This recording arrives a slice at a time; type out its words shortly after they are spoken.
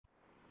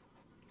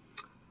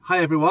Hi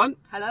everyone.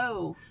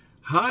 Hello.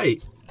 Hi.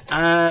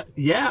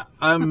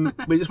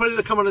 We just wanted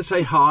to come on and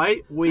say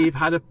hi. We've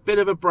had a bit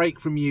of a break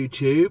from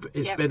YouTube.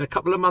 It's been a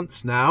couple of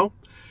months now,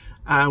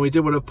 and we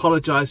do want to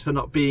apologise for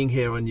not being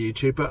here on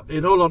YouTube, but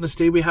in all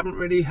honesty we haven't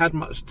really had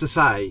much to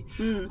say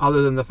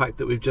other than the fact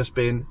that we've just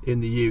been in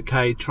the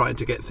UK trying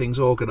to get things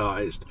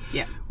organised,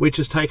 which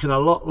has taken a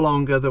lot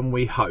longer than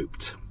we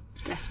hoped.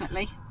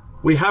 Definitely.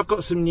 We have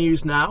got some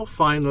news now,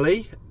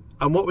 finally.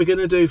 And what we're going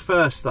to do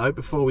first, though,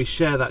 before we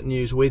share that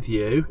news with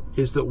you,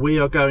 is that we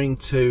are going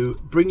to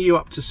bring you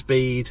up to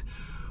speed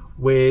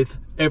with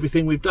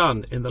everything we've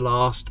done in the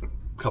last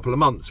couple of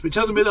months, which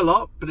hasn't been a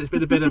lot, but it's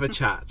been a bit of a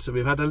chat. So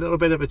we've had a little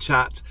bit of a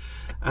chat.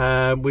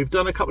 We've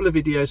done a couple of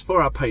videos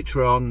for our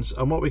Patreons,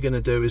 and what we're going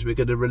to do is we're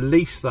going to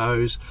release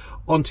those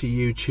onto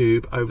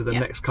YouTube over the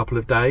next couple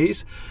of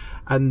days.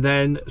 And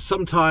then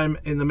sometime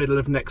in the middle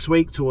of next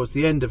week, towards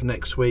the end of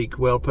next week,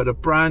 we'll put a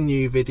brand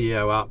new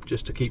video up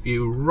just to keep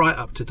you right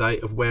up to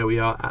date of where we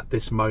are at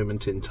this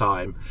moment in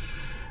time.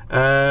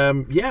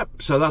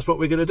 So that's what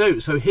we're going to do.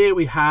 So here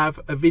we have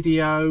a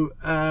video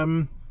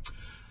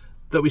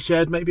that we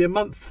shared maybe a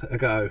month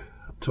ago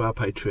to our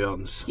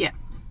Patreons. Yeah.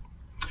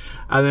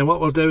 And then what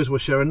we'll do is we'll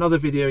share another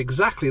video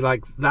exactly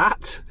like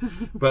that,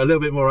 but a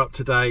little bit more up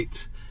to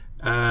date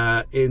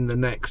in the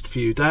next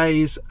few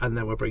days, and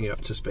then we'll bring you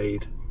up to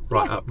speed.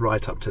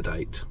 Right up to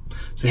date.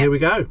 So here we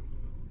go.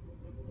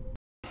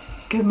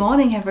 Good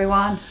morning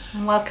everyone,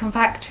 and welcome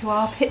back to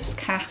our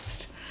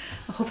PiPsCast.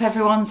 I hope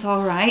everyone's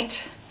all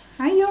right.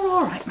 You're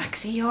all right,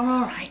 Maxie, you're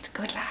all right.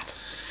 Good lad.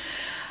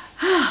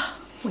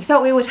 We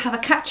thought we would have a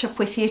catch up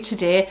with you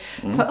today.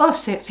 For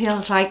us it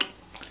feels like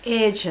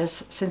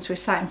ages since we've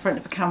sat in front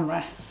of a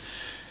camera.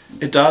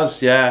 It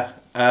does, yeah.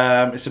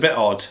 It's a bit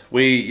odd.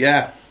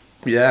 It's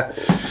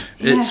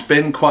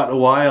been quite a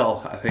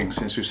while, I think,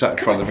 since we've sat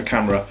in front of a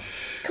camera.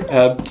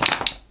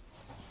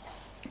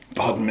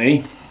 Pardon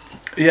me.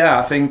 Yeah,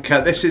 I think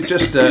this is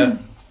just I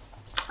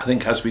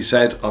think, as we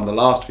said on the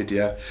last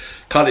video,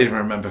 can't even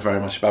remember very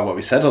much about what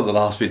we said on the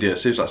last video. It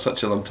seems like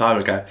such a long time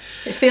ago.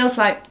 It feels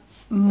like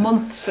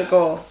months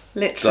ago,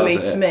 literally.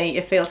 To me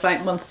it feels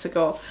like months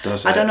ago.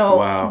 I don't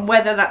know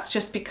whether that's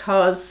just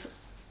because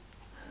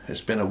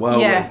it's been a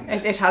whirlwind. Yeah,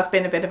 it has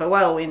been a bit of a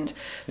whirlwind.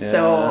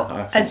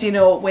 So as you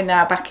know, we're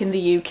now back in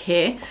the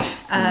UK.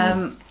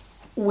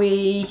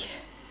 We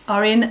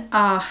are in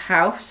our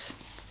house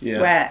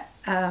where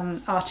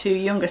our two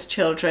youngest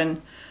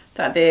children,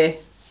 that they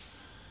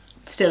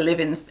still live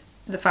in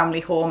the family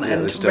home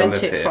and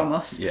rent it from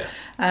us. Yeah.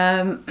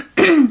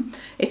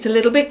 It's a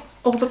little bit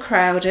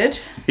overcrowded.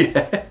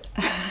 Yeah.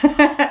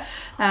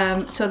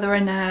 So there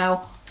are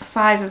now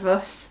 5 of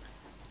us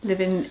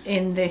living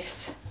in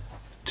this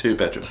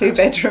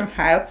two-bedroom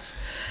house.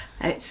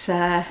 It's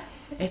a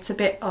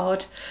bit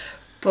odd,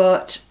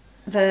 but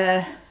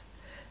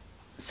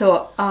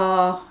so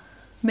our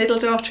middle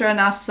daughter and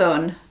our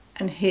son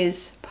and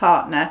his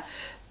partner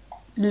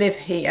live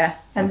here,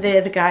 and they're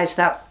the guys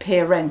that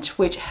pay rent,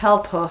 which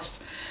help us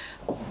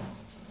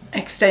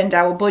extend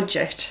our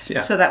budget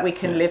so that we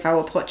can live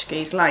our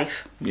Portuguese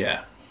life.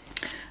 Yeah.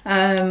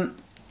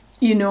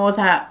 You know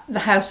that the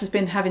house has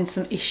been having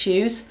some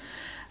issues,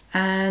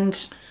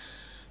 and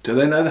do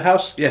they know the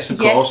house? Yes, of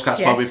course. That's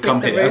why we've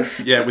come here. Roof.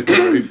 Yeah, with the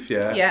roof.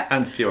 Yeah.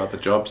 And a few other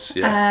jobs.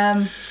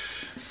 Yeah.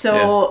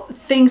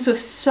 Things were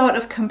sort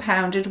of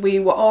compounded. We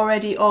were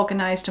already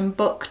organised and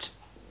booked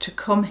to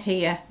come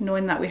here,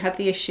 knowing that we had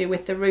the issue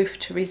with the roof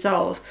to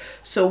resolve.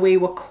 So we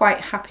were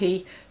quite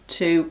happy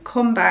to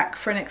come back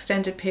for an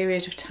extended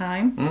period of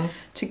time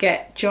to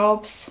get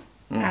jobs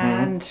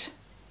and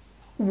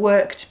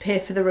work to pay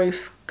for the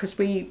roof, because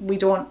we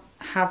don't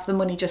have the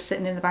money just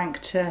sitting in the bank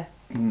to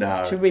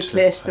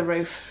replace the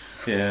roof.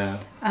 Yeah.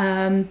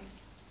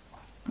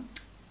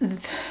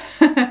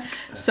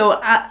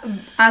 So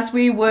as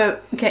we were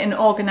getting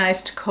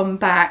organised to come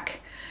back,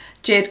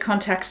 Jade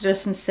contacted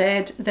us and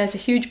said there's a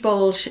huge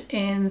bulge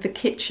in the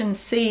kitchen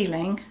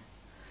ceiling.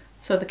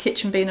 So the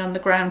kitchen being on the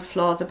ground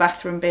floor, the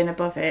bathroom being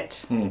above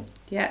it.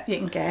 Yeah, you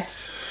can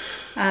guess.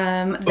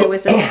 There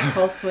was a leak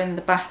also in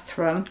the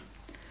bathroom.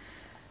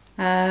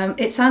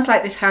 It sounds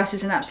like this house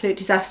is an absolute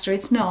disaster.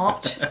 It's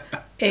not.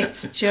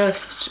 It's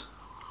just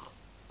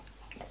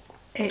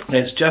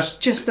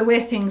the way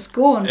things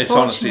go, unfortunately. It's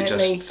honestly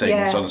just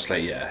things,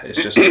 honestly,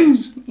 it's just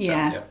things.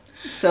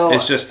 So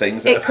it's just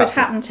things that could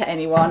happen to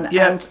anyone,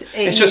 and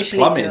it's just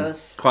plumbing.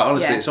 Does. Quite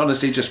honestly, it's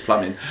honestly just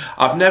plumbing.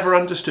 I've never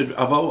understood.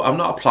 I'm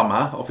not a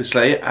plumber,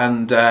 obviously,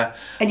 and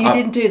you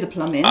didn't do the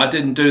plumbing. I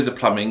didn't do the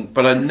plumbing,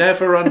 but I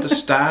never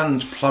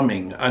understand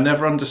plumbing. I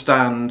never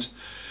understand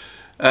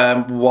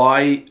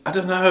why. I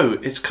don't know.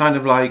 It's kind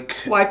of like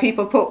why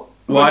people put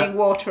running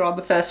water on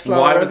the first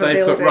floor Why of would a they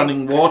building. put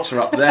running water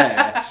up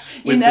there?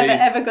 You're never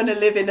ever going to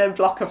live in a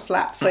block of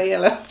flats, are you?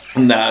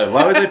 No.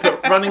 Why would they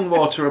put running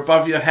water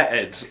above your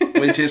head,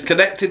 which is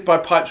connected by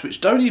pipes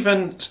which don't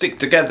even stick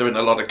together in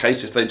a lot of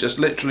cases? They just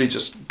literally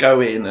just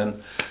go in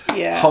and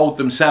hold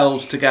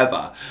themselves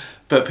together.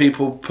 but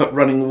people put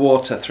running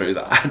water through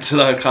that, so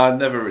I kind of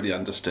never really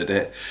understood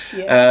it.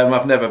 Yeah.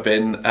 I've never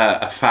been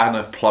a fan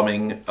of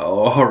plumbing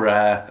or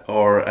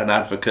an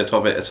advocate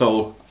of it at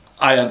all.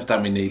 I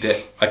understand we need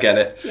it, I get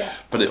it,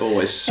 but it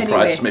always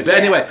surprises me. But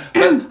anyway,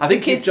 but I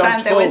think you've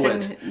jumped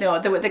forward.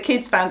 The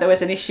kids found there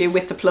was an issue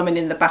with the plumbing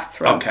in the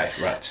bathroom. Okay,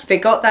 right. They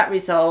got that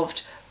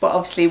resolved, but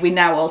obviously we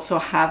now also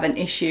have an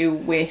issue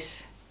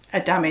with a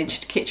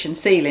damaged kitchen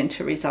ceiling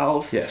to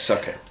resolve. Yes,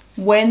 okay.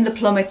 When the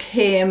plumber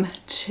came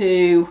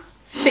to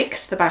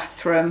fix the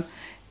bathroom,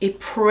 he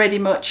pretty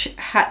much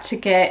had to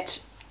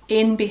get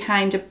in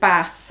behind a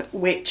bath,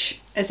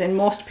 which, as in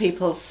most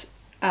people's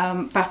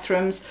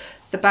bathrooms,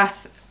 the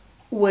bath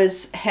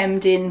was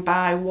hemmed in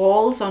by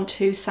walls on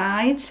two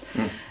sides.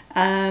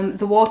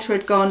 The water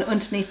had gone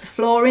underneath the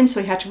flooring,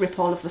 so he had to rip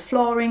all of the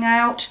flooring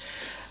out.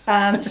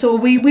 So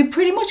we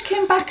pretty much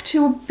came back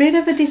to a bit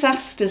of a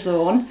disaster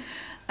zone.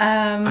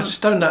 I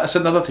just don't know. That's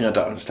another thing I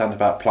don't understand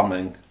about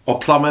plumbing or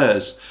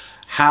plumbers.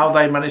 How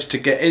they manage to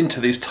get into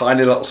these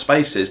tiny little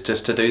spaces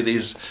just to do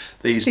these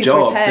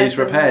jobs, these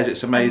repairs.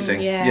 It's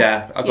amazing.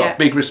 I've got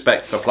big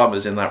respect for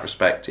plumbers in that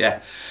respect. Yeah,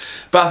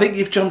 but I think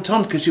you've jumped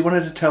on because you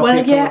wanted to tell people.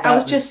 Well, yeah, I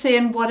was just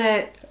saying what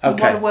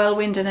a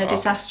whirlwind and a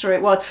disaster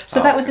it was.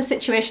 So that was the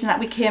situation that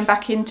we came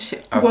back into.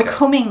 We're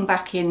coming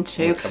back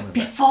into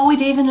before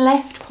we'd even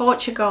left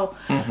Portugal.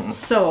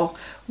 So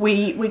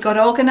we got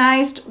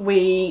organised.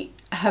 We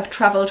have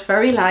travelled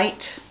very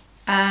light,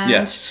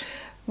 and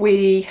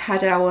we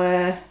had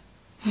our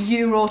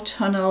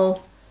Eurotunnel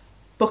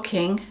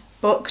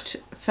booked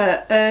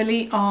for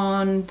early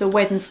on the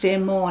Wednesday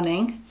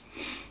morning.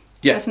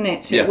 Yeah, wasn't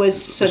it? Yeah. It was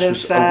sort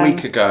of a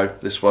week ago.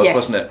 This was,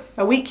 wasn't it?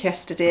 A week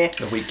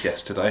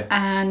yesterday.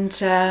 And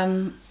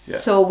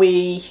so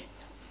we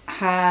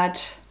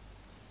had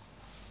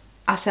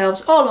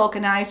ourselves all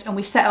organised and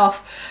we set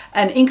off.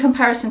 And in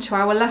comparison to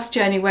our last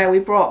journey where we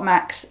brought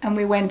Max and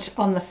we went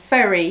on the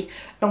ferry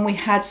and we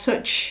had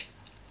such,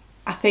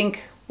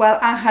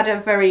 I had a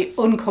very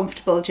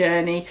uncomfortable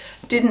journey,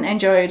 didn't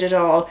enjoy it at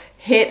all,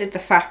 hated the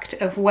fact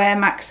of where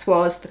Max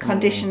was, the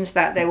conditions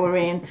that they were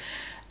in,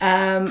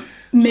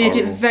 made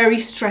it very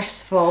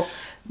stressful.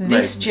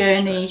 This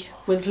journey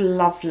was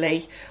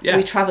lovely.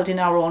 We travelled in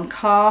our own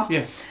car.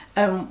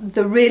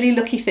 The really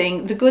lucky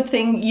thing, the good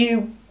thing,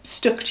 you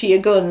stuck to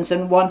your guns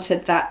and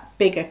wanted that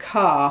bigger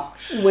car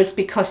was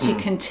because you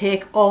can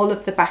take all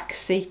of the back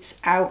seats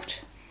out.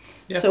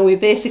 So we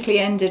basically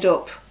ended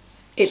up,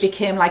 it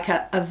became like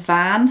a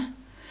van.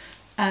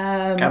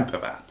 Camper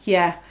van.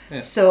 Yeah.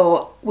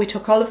 So we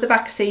took all of the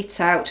back seats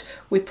out.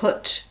 We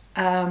put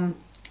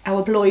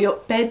our blowy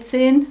up beds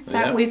in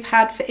that we've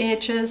had for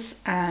ages,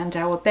 and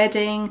our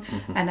bedding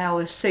and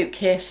our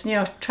suitcase,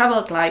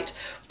 travelled light,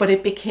 but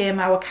it became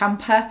our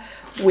camper,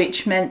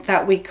 which meant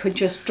that we could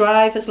just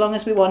drive as long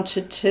as we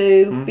wanted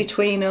to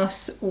between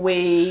us.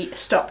 We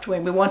stopped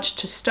when we wanted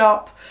to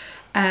stop,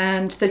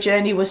 and the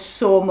journey was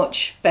so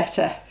much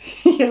better.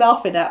 You're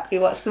laughing at me,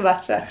 what's the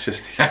matter? It's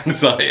just the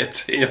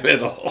anxiety of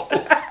it all.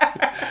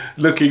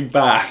 Looking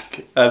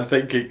back and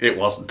thinking it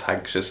wasn't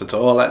anxious at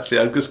all, actually.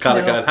 I'm just kind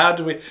of going, how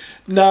do we...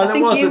 No,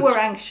 there wasn't. I think you were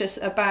anxious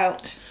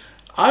about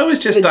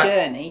the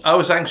journey. I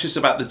was anxious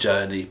about the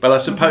journey, but I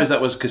suppose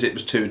that was because it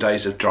was 2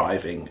 days of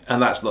driving,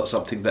 and that's not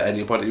something that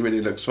anybody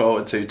really looks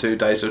forward to, 2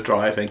 days of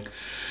driving.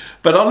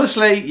 But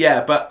honestly,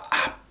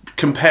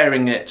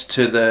 comparing it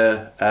to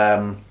the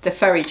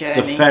ferry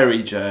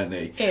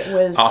journey, it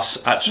was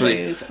us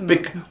actually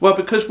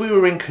because we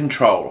were in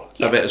control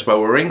of it as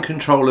well. We were in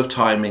control of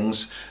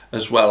timings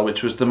as well,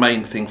 which was the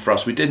main thing for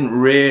us. We didn't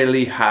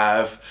really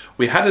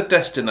we had a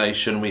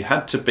destination. We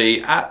had to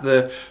be at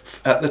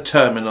the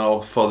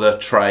terminal for the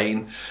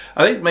train.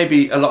 I think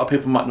maybe a lot of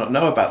people might not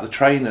know about the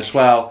train as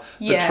well.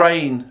 The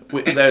train,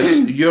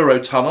 there's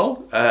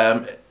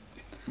Eurotunnel.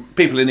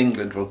 People in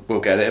England will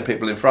get it, and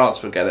people in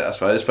France will get it, I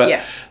suppose.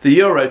 But the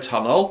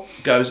Eurotunnel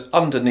goes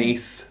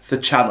underneath the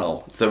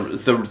channel,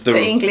 the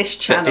English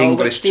Channel,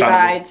 which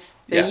divides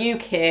the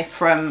UK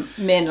from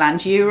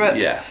mainland Europe.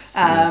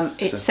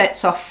 It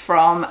sets off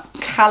from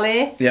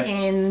Calais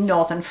in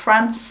northern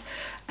France,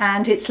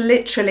 and it's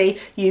literally,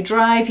 you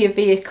drive your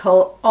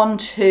vehicle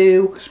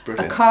onto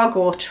a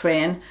cargo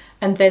train,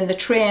 and then the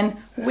train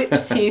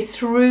whips you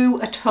through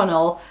a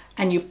tunnel.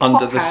 And you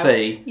pop under the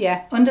sea.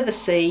 Yeah, under the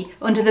sea,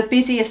 under the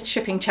busiest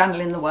shipping channel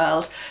in the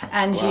world,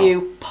 and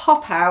you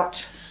pop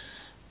out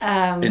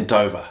in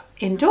Dover.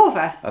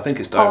 I think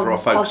it's Dover or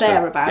Folkestone. Or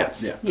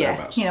thereabouts.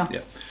 Thereabouts.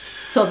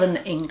 Southern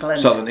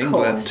England.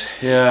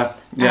 Yeah,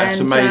 it's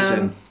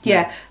amazing.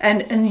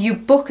 And you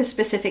book a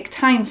specific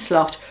time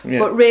slot,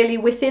 but really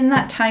within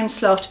that time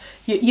slot,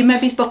 you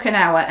maybe book an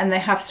hour, and they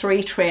have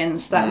 3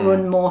 trains that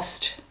run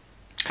most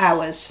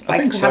hours.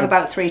 Like we have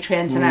about 3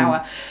 trains an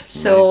hour.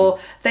 So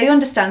they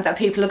understand that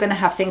people are going to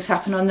have things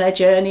happen on their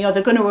journey, or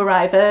they're going to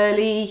arrive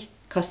early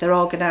because they're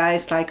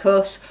organised like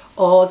us,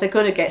 or they're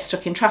going to get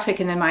stuck in traffic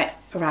and they might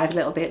arrive a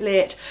little bit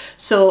late.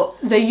 So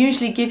they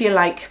usually give you,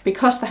 like,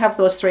 because they have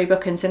those 3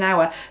 bookings an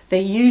hour, they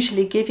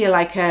usually give you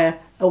like a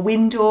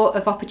window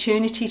of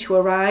opportunity to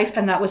arrive.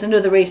 And that was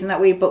another reason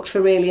that we booked for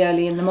really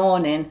early in the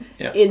morning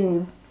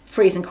in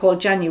freezing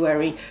cold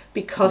January,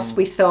 because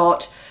we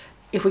thought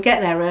if we get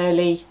there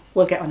early,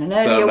 we'll get on an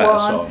earlier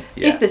one.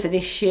 If there's an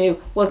issue,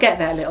 we'll get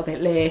there a little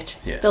bit late.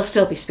 There'll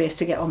still be space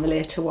to get on the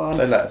later one.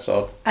 They let us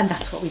on. And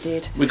that's what we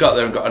did. We got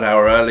there and got an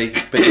hour early.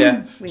 But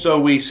yeah,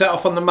 we set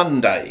off on the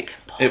Monday.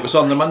 It was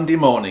on the Monday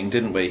morning,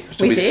 didn't we?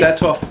 So we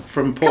set off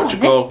from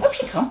Portugal.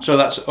 So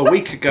that's a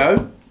week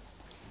ago,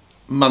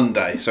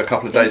 Monday, so a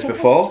couple of days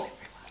before.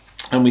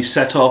 And we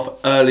set off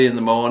early in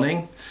the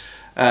morning.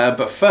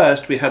 But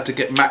first we had to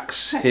get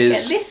Max get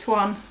this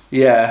one.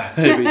 Yeah,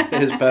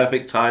 his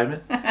perfect timing.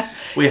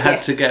 We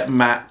had to get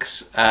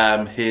Max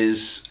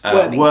his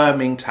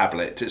worming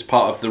tablet. It's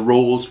part of the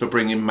rules for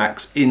bringing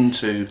Max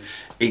into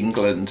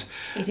England.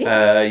 It is.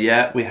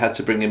 Yeah, we had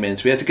to bring him in.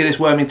 So we had to get his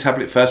worming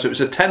tablet first. So it was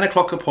a 10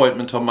 o'clock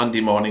appointment on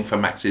Monday morning for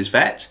Max's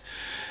vet.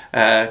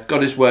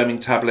 Got his worming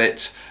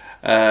tablet,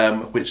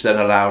 which then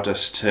allowed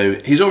us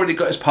to... He's already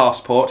got his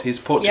passport, his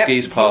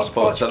Portuguese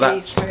passport, so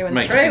that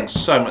makes things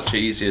so much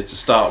easier to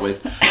start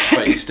with.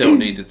 But he still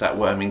needed that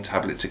worming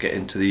tablet to get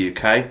into the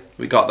UK.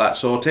 We got that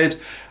sorted.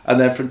 And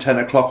then from 10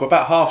 o'clock,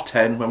 about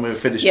 10:30, when we were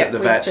finished at the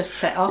vet, just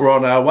set off. we're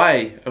on our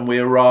way. And we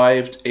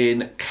arrived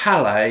in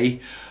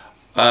Calais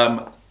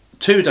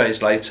 2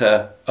 days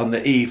later on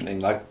the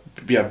evening, I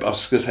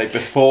was going to say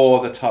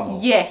before the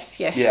tunnel. Yes.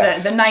 Yeah.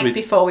 The night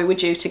before we were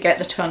due to get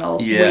the tunnel,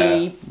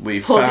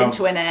 we pulled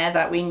into an air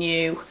that we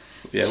knew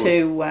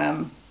to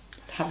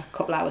have a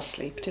couple hours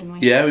sleep, didn't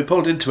we? Yeah, we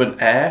pulled into an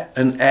air.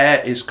 An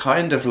air is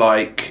kind of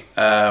like...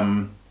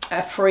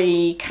 a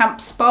free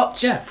camp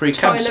spot. Yeah, free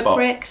camp spot. Toilet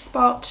break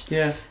spot.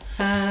 Yeah.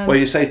 Well,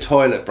 you say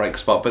toilet break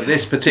spot, but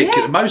this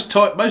particular...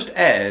 Most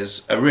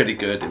airs are really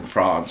good in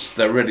France.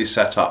 They're really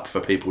set up for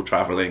people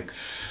travelling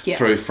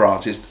through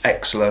France. It's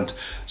excellent.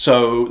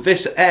 So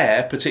this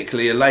air,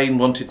 particularly, Elaine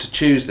wanted to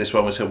choose this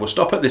one. We said, we'll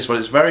stop at this one.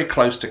 It's very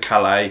close to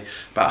Calais,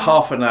 about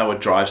half an hour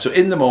drive. So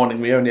in the morning,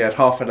 we only had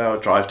half an hour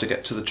drive to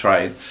get to the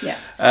train. Yeah.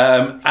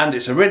 And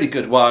it's a really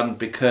good one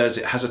because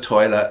it has a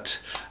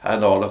toilet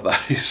and all of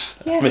those.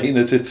 Yeah. I mean,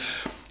 as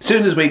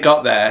soon as we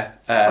got there...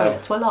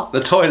 toilets were locked.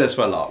 The toilets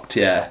were locked,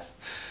 yeah.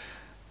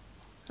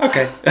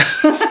 Okay.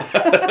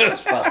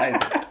 That's fine.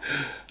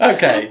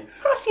 Okay.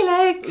 Cross your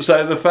legs.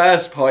 So the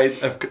first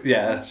point of...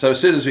 so as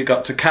soon as we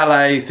got to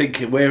Calais,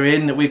 thinking we're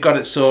in, we've got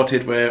it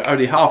sorted, we're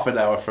only half an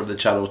hour from the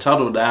Channel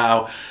Tunnel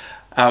now.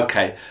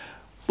 Okay.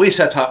 We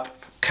set up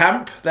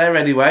camp there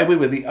anyway. We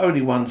were the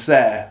only ones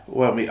there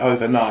when we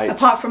overnight.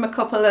 Apart from a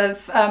couple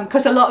of...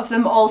 because a lot of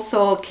them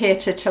also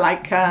cater to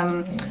like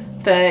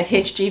the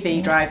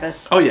HGV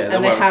drivers. Oh yeah,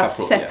 and they have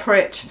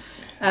separate...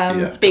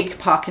 big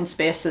parking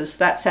spaces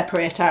that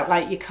separate out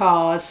like your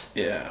cars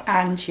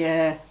and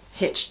your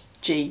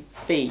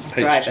HGV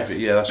drivers.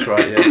 Yeah, that's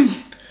right, yeah.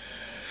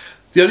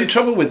 The only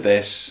trouble with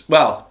this,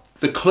 well,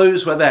 the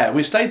clues were there.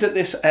 We've stayed at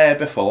this air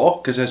before,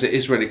 because as it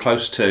is really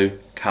close to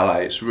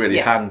Calais, it's really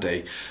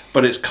handy.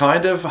 But it's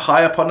kind of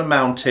high up on a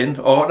mountain,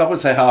 or I would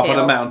say high up on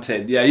a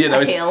mountain. Yeah, you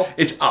know,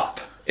 it's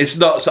up. It's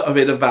not sort of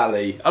in a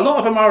valley. A lot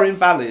of them are in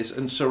valleys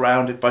and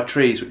surrounded by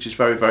trees, which is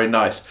very, very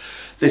nice.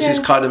 This is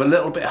kind of a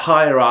little bit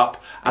higher up,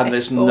 and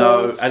there's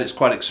and it's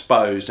quite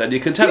exposed, and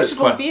you can tell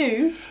beautiful it's quite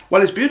views.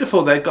 Well, it's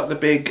beautiful. They've got the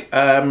big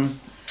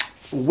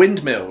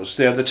windmills,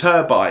 the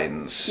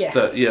turbines. Yes.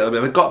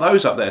 They've got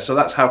those up there, so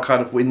that's how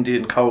kind of windy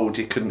and cold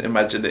you can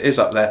imagine it is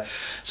up there.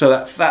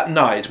 So that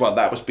night, well,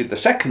 that was the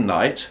second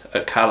night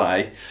at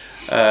Calais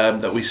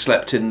that we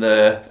slept in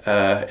the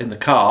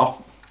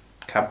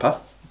camper.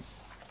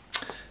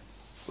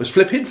 Was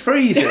flipping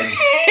freezing.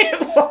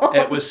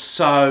 It was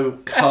so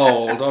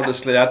cold,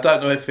 honestly. I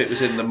don't know if it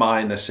was in the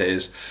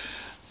minuses.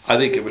 I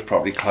think it was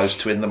probably close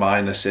to in the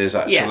minuses,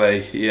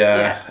 actually.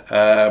 Yeah.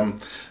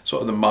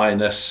 Sort of the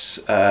minus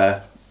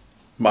 -1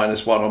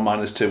 or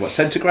 -2, what,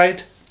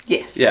 centigrade?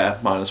 Yes. Yeah,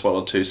 -1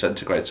 or 2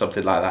 centigrade,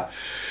 something like that.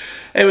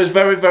 It was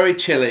very, very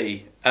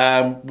chilly.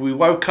 We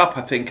woke up,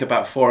 I think,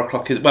 about 4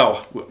 o'clock.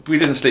 Well, we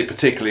didn't sleep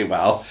particularly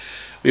well.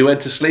 We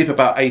went to sleep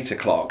about 8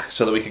 o'clock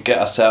so that we could get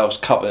ourselves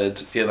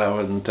covered,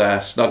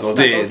 and snuggled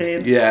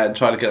in. Yeah, and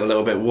try to get a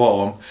little bit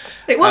warm.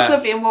 It was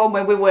lovely and warm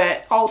when we were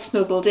all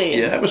snuggled in.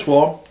 Yeah, it was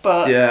warm.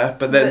 But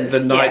then the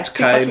night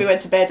came. Because we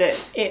went to bed at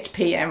 8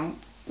 p.m.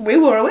 We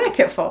were awake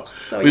at 4.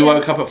 So we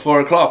woke up at 4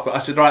 o'clock, but I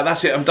said, right,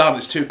 that's it, I'm done.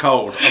 It's too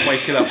cold. I'm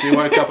waking up. We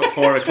woke up at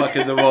 4 o'clock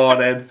in the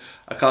morning.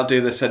 I can't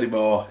do this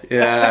anymore.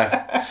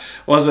 Yeah,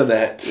 wasn't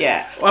it?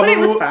 Yeah, well, but it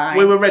was fine.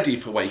 We were ready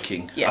for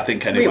waking, I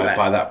think, anyway,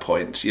 by that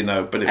point,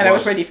 But I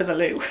was ready for the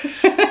loo.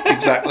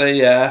 Exactly,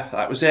 yeah,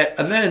 that was it.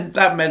 And then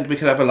that meant we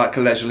could have a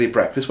leisurely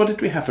breakfast. What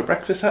did we have for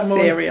breakfast that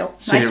morning? Cereal.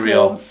 Nice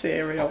warm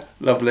cereal.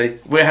 Lovely.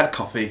 We had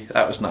coffee.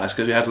 That was nice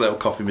because we had a little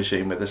coffee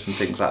machine with us and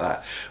things like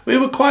that. We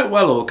were quite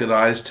well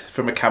organised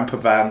from a camper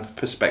van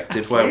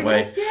perspective, weren't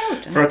we?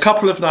 Yeah, for a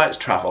couple of nights'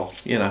 travel,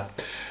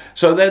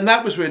 So then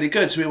that was really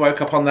good. So we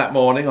woke up on that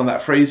morning, on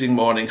that freezing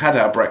morning, had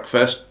our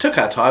breakfast, took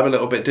our time a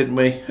little bit, didn't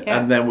we? Yeah.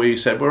 And then we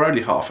said, we're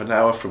only half an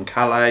hour from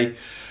Calais.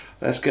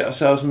 Let's get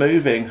ourselves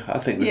moving. I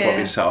think we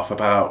probably set off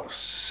about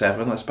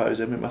 7, I suppose,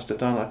 and we must have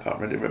done. I can't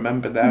really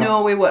remember now.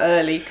 No, we were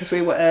early, because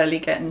we were early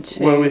getting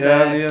to... Were we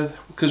earlier?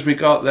 Because we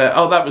got there.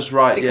 Oh, that was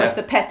right, because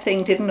the pet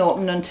thing didn't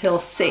open until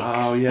 6,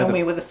 and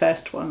we were the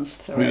first ones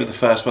through. We were the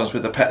first ones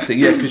with the pet thing.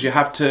 Yeah, because you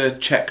have to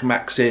check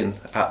Max in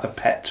at the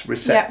pet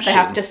reception. Yep, they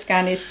have to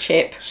scan his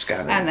chip.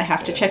 And they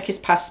have to check his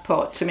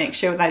passport to make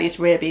sure that his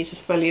rabies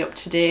is fully up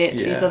to date,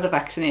 his other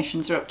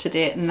vaccinations are up to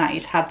date, and that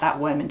he's had that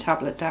worming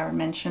tablet Darren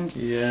mentioned.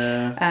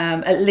 Yeah.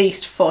 At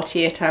least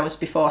 48 hours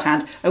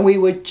beforehand. And we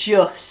were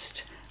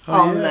just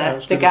on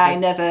the guy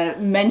never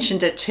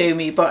mentioned it to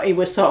me, but he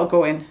was sort of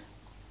going...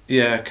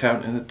 Yeah,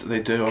 counting,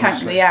 they do, honestly.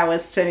 Counting the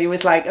hours. So he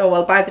was like, oh,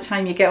 well, by the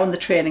time you get on the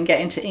train and get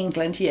into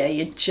England,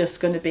 you're just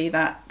going to be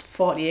that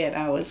 48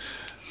 hours.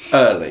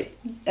 Early.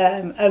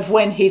 Of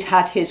when he'd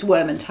had his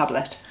worming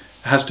tablet.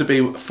 It has to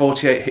be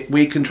 48,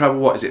 we can travel,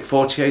 what is it,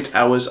 48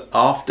 hours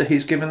after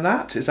he's given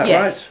that? Is that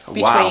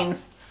right?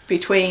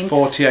 Between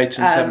 48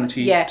 and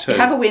 72. Yeah, you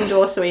have a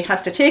window, so he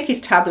has to take his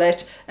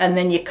tablet, and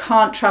then you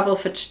can't travel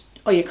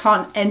or you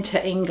can't enter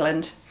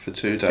England for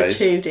 2 days.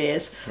 For 2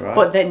 days. Right.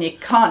 But then you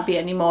can't be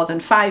any more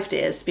than 5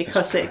 days,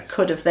 because it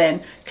could have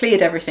then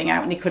cleared everything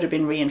out and he could have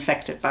been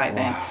reinfected by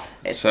then.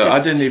 So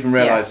I didn't even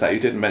realise that. You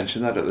didn't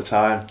mention that at the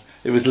time.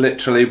 It was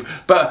literally,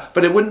 but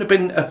it wouldn't have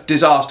been a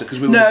disaster, because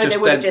we would have just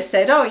they would have just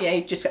said, oh yeah,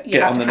 you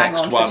have on to the hang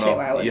next on one, for 2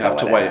 hours. you have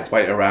to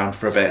wait around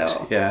for a bit.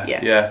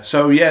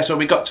 So, So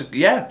we got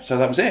to so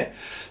that was it.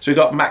 So we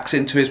got Max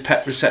into his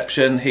pet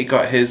reception. He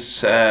got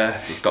his he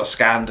got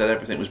scanned and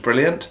everything was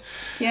brilliant.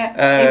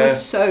 Yeah, he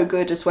was so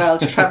good as well,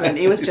 travelling.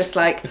 He was just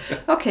like,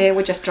 okay,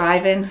 we're just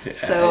driving. Yeah,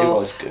 so he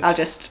was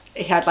good.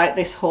 He had like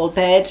this whole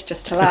bed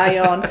just to lie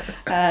on.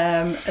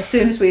 As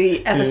soon as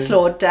we ever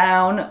slowed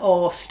down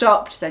or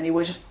stopped, then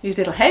his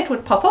little head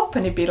would pop up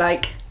and he'd be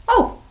like,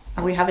 oh,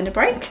 are we having a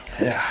break?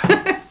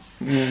 Yeah.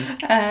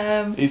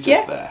 He's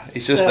just there.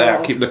 He's just there.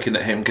 I keep looking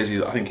at him because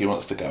I think he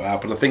wants to go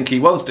out, but I think he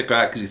wants to go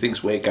out because he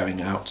thinks we're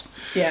going out.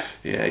 Yeah.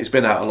 Yeah, he's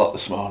been out a lot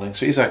this morning,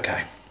 so he's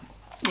okay.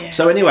 Yeah.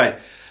 So anyway,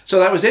 so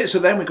that was it. So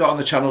then we got on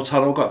the Channel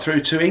Tunnel, got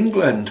through to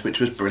England, which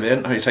was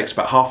brilliant. It takes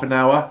about half an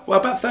hour. Well,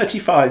 about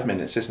 35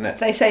 minutes, isn't it?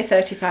 They say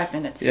 35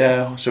 minutes.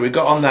 Yeah. Yes. So we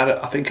got on that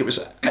at, I think it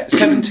was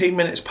 17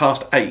 minutes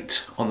past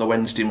 8 on the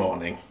Wednesday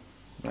morning.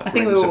 I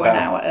think we were 1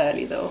 hour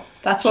early though.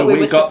 That's what we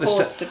were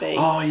supposed to be.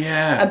 Oh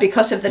yeah. And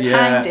because of the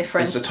time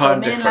difference,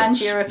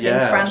 mainland Europe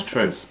and France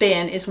and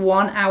Spain is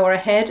 1 hour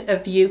ahead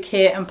of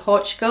UK and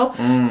Portugal.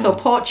 So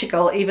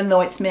Portugal, even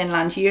though it's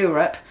mainland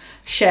Europe,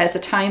 shares a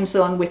time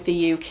zone with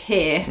the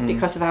UK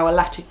because of our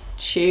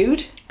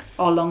latitude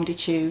or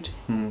longitude.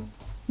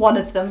 One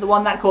of them, the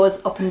one that goes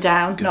up and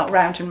down, not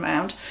round and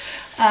round.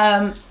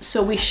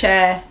 So we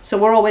share, so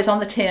we're always on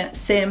the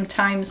same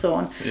time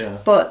zone. Yeah.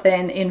 But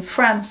then in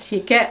France,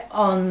 you get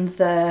on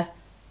the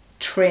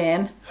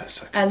train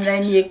and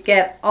then you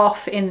get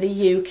off in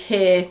the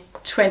UK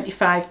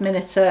 25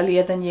 minutes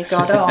earlier than you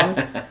got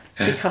on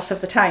because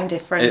of the time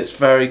difference. It's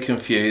very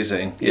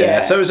confusing.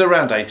 Yeah. So it was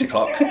around 8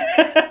 o'clock.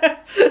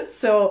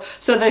 So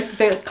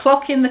the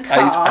clock in the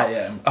car... 8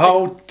 a.m.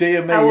 Oh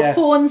dear me, Our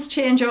phones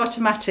change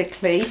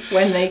automatically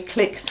when they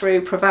click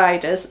through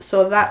providers,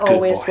 so that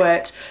always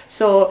worked.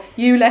 So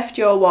you left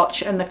your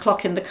watch and the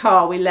clock in the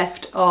car, we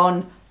left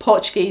on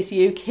Portuguese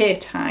UK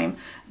time,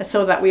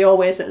 so that we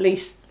always at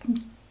least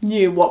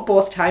knew what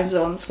both time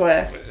zones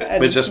were.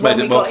 And we just made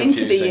it more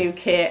confusing. When we got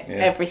into the UK,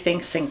 everything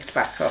synced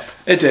back up.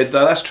 It did,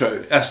 though. That's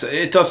true.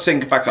 It does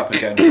sync back up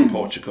again from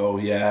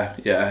Portugal. Yeah,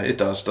 it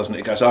does, doesn't it?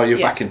 It goes, oh, you're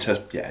back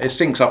into... Yeah, it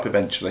syncs up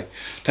eventually.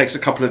 Takes a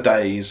couple of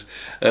days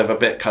of a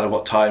bit kind of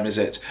what time is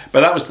it.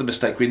 But that was the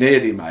mistake we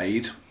nearly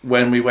made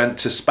when we went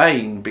to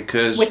Spain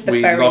because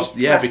we lost...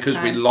 Yeah, because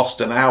we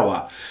lost an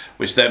hour,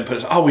 which then put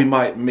us... Oh, we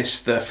might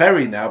miss the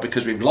ferry now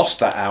because we've lost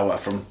that hour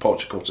from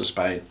Portugal to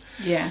Spain.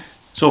 Yeah.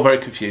 It's all very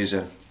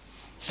confusing.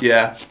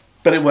 Yeah,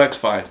 but it worked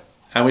fine.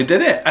 And we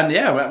did it. And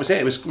yeah, that was it.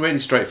 It was really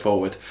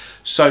straightforward.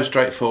 So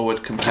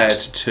straightforward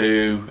compared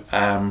to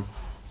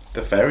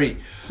the ferry,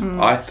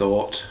 I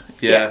thought.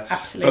 Yeah,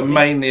 absolutely. But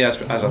mainly, as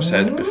I've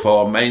said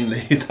before, mainly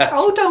that...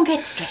 Oh, don't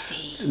get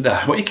stressy. No,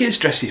 what are you getting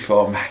stressy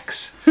for,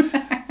 Max?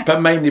 But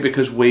mainly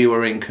because we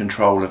were in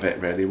control of it,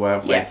 really,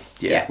 weren't we?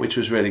 Yeah. Which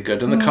was really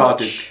good. And the car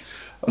did...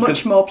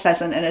 Much more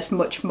pleasant, and it's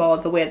much more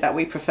the way that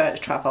we prefer to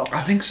travel.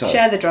 I think so.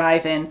 Share the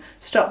driving,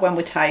 stop when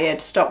we're tired,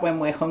 stop when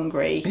we're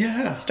hungry,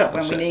 stop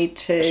when we need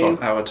to. It's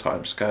on our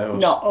time scales.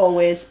 Not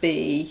always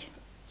be,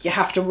 you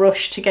have to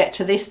rush to get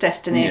to this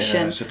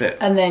destination, it's a bit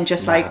and then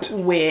just mad.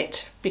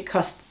 Wait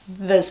because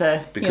there's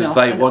an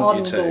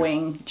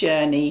ongoing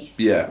journey.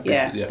 Yeah.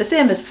 The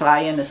same as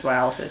flying as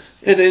well.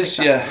 It is,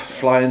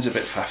 Flying's a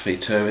bit faffy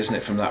too, isn't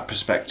it, from that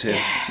perspective?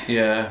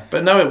 Yeah.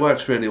 But no, it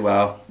works really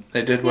well.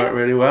 They did work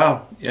really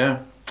well.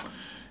 Yeah.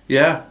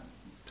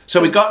 So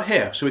we got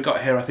here.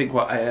 I think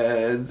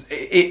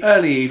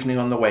early evening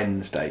on the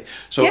Wednesday.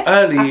 So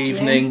early afternoon,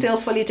 evening, still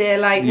fully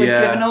daylight. We'd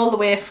driven all the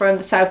way from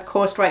the south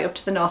coast right up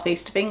to the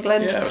northeast of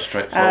England. Yeah, it was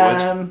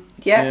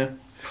straightforward.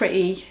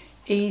 Pretty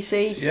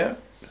easy. Yeah.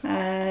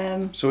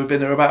 So we've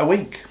been there about a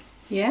week.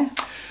 Yeah.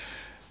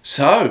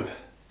 So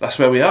that's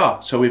where we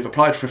are. So we've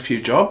applied for a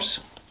few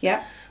jobs.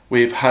 Yeah.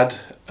 We've had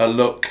a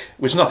look,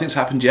 which nothing's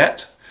happened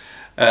yet,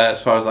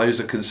 as far as those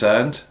are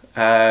concerned.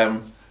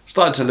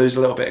 Started to lose a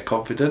little bit of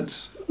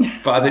confidence,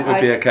 but I think we'll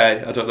be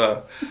okay. I don't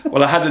know.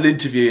 Well, I had an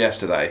interview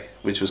yesterday,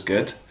 which was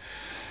good.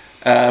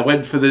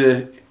 Went for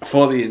the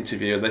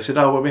interview, and they said,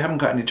 "Oh, well, we haven't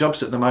got any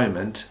jobs at the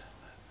moment."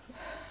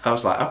 I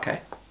was like,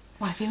 "Okay.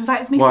 Why have you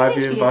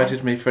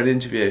invited me? Me for an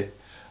interview?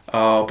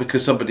 Oh,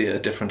 because somebody at a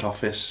different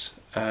office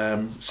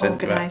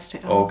organised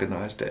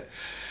it.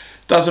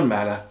 Doesn't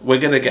matter. We're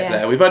going to get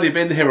there. We've only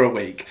been here a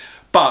week."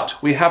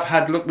 But we've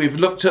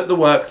looked at the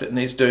work that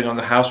needs doing on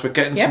the house. We're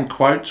getting some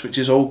quotes, which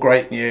is all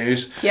great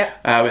news.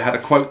 Yep. We had a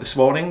quote this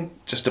morning,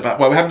 we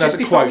haven't had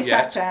a quote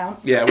yet. Down.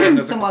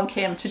 Yeah, someone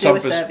came to do a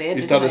survey.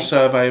 He's done a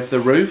survey of the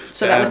roof.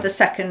 So that was the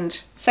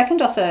second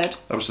or third?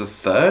 That was the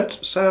third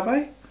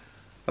survey.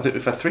 I think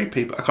we've had 3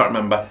 people. I can't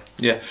remember.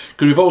 Yeah,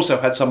 because we've also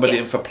had somebody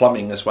in for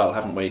plumbing as well,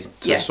 haven't we?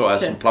 To sort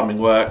out some plumbing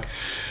work.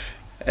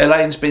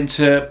 Elaine's been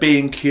to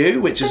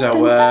B&Q, which is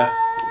our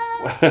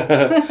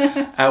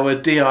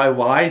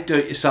DIY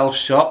do-it-yourself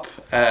shop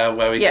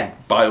where we can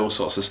buy all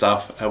sorts of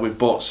stuff. We've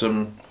bought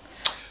some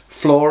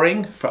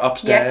flooring for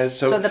upstairs. Yes,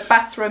 so the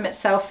bathroom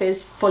itself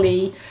is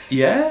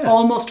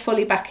almost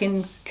fully back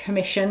in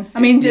commission. I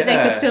mean, they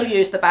could still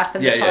use the bath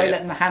and the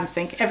toilet and the hand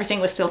sink. Everything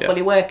was still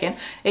fully working.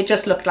 It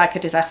just looked like a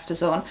disaster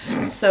zone.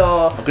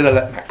 So I'm going to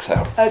let Max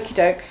out. Okie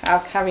doke, I'll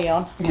carry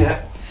on.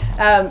 Yeah.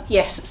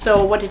 Yes,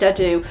 so what did I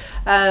do?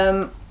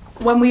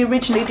 When we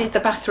originally did the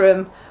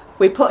bathroom,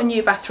 we put a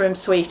new bathroom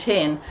suite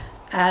in,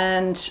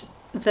 and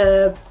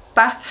the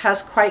bath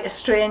has quite a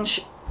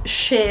strange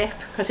shape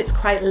because it's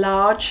quite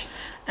large,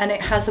 and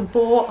it has a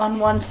bow on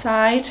one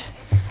side,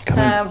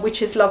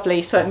 which is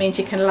lovely. So it means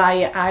you can lie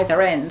at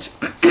either end,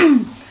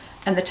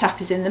 and the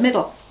tap is in the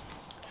middle.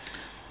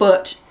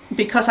 But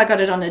because I got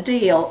it on a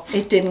deal,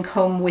 it didn't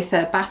come with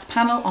a bath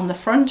panel on the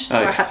front,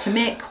 so I had to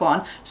make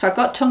one. So I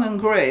got tongue and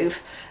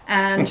groove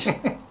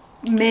and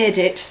made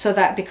it so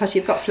that, because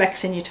you've got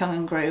flex in your tongue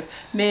and groove,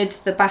 made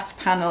the bath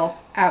panel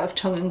out of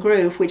tongue and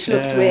groove, which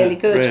looked really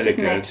good,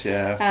 didn't it?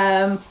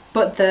 Yeah.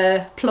 But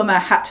the plumber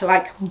had to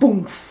bash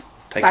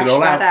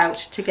that out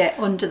to get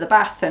under the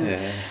bath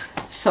and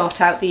sort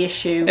out the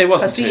issue. It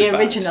wasn't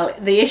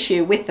the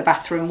issue with the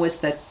bathroom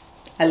was a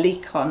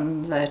leak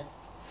on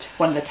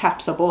one of the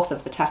taps, or both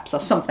of the taps, or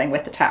something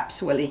with the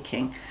taps were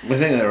leaking. I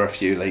think there were a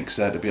few leaks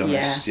there, to be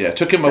honest. Yeah, it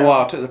took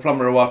the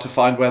plumber a while to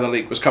find where the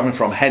leak was coming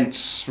from,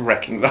 hence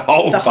wrecking the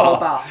whole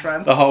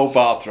bathroom. The whole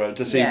bathroom,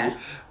 to see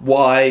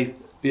why,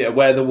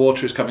 where the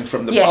water is coming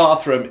from the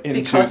bathroom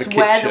into the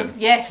kitchen.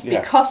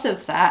 Because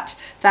of that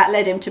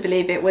led him to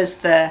believe it was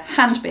the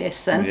hand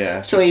basin.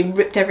 Yeah, so he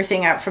ripped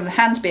everything out from the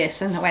hand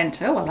basin and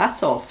went, "Oh, well,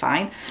 that's all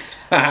fine.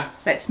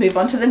 Let's move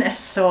on to the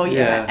next." So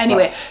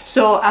anyway,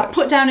 so I've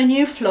put down a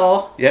new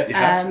floor you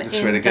have. Looks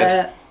in really good.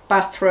 the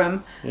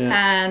bathroom,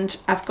 and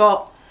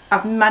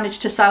I've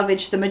managed to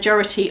salvage the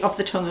majority of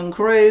the tongue and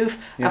groove.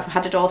 I've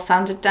had it all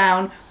sanded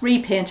down,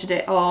 repainted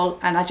it all,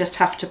 and I just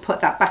have to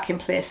put that back in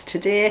place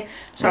today.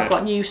 So I've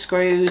got new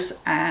screws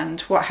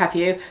and what have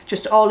you.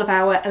 Just all of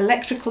our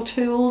electrical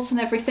tools and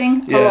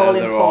everything are all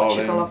in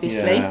Portugal,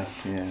 obviously.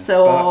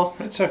 So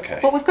but it's okay.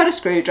 But we've got a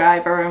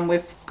screwdriver and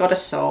we've got a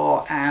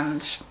saw,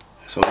 and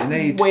that's all you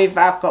need.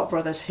 I've got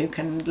brothers who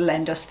can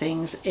lend us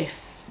things if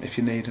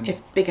you need them.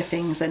 If bigger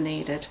things are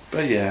needed.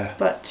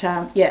 But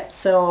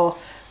so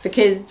the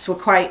kids were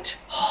quite,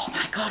 "Oh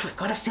my God, we've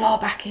got a floor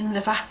back in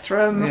the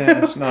bathroom."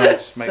 Yeah, it's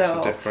nice. Makes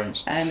a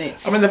difference. And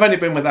they've only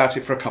been without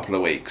it for a couple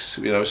of weeks.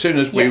 As soon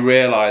as we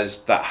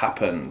realised that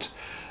happened,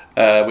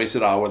 we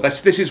said, "Oh, well,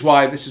 this is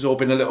why this has all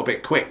been a little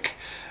bit quick."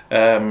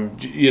 How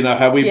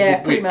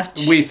pretty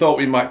much. We thought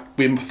we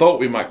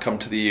might come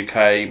to the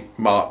UK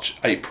March,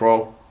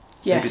 April.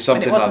 Yes,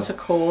 when it wasn't so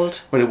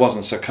cold. When it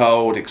wasn't so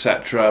cold,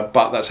 etc.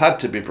 But that's had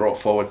to be brought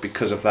forward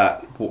because of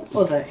that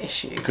other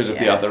issues. Because of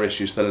the other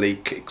issues, the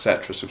leak,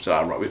 etc. So we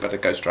said, right, we better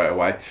go straight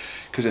away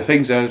because if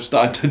things are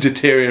starting to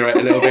deteriorate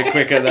a little bit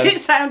quicker. Then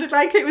it sounded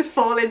like it was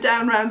falling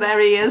down around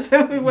their ears,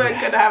 and we weren't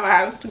going to have a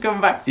house to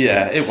come back to.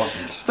 Yeah, it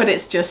wasn't. But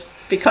it's just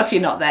because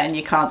you're not there and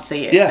you can't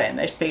see it. Then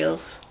it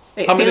feels.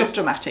 It feels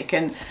dramatic,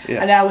 and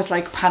I was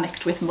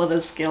panicked with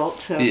mother's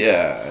guilt.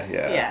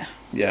 Yeah.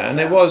 And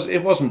it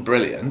wasn't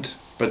brilliant.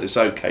 But it's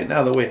okay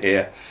now that we're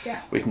here.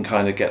 We can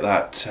kind of get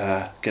that,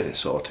 get it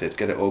sorted,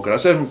 get it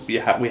organised. And we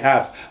have.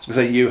 I was going to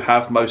say you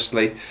have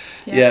mostly.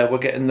 Yeah, we're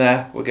getting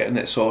there. We're getting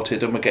it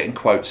sorted, and we're getting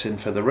quotes in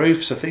for the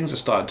roof. So things are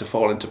starting to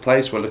fall into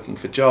place. We're looking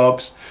for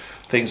jobs.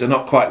 Things are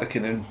not quite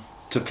looking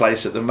into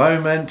place at the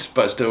moment,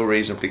 but still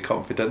reasonably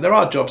confident. There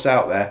are jobs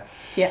out there.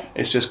 Yeah.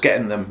 It's just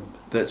getting them.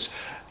 That's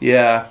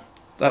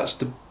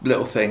the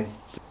little thing.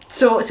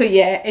 So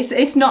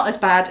it's not as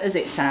bad as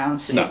it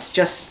sounds. No. It's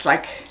just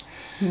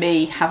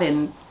me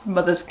having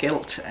mother's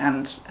guilt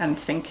and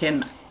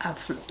thinking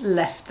I've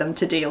left them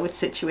to deal with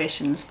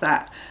situations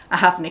that I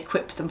haven't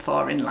equipped them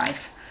for in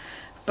life.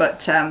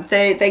 But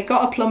they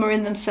got a plumber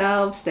in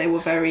themselves. They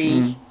were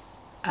very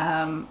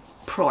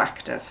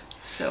proactive.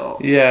 So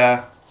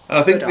yeah, and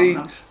I think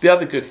the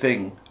other good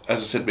thing,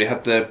 as I said, we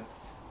had the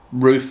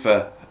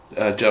roofer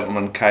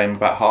gentleman came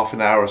about half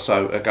an hour or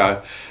so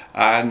ago,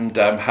 and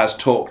has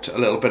talked a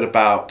little bit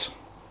about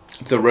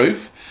the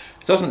roof.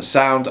 It doesn't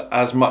sound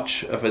as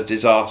much of a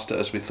disaster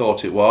as we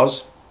thought it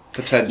was,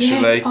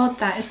 potentially. Yeah, it's odd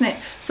that, isn't it?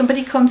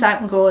 Somebody comes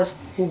out and goes,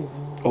 ooh.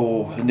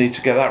 Oh, I need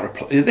to get that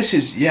reply. This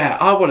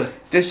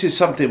is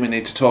something we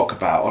need to talk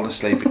about,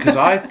 honestly, because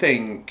I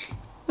think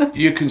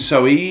you can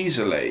so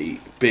easily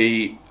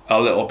be a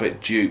little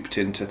bit duped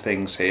into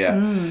things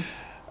here.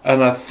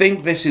 And I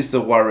think this is the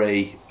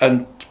worry.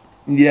 And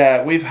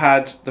yeah, we've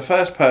had the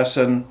first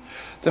person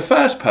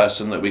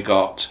that we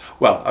got,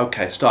 well,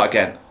 okay, start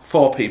again.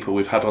 4 people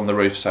we've had on the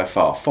roof so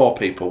far. 4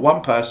 people.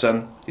 One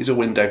person, he's a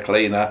window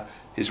cleaner.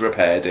 He's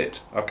repaired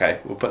it. Okay,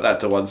 we'll put that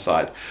to one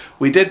side.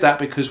 We did that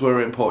because we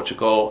were in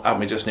Portugal and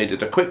we just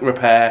needed a quick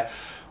repair.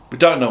 We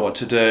don't know what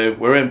to do.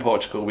 We're in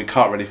Portugal. We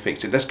can't really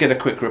fix it. Let's get a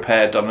quick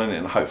repair done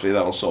and hopefully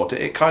that'll sort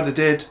it. It kind of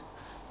did.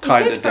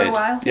 Kind of did. For a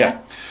while, yeah.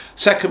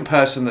 Second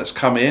person that's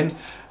come in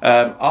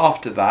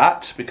after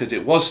that, because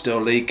it was still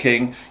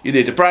leaking, you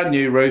need a brand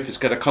new roof. It's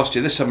going to cost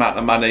you this amount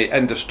of money.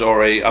 End of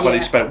story. I've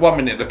only spent 1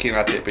 minute looking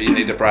at it, but you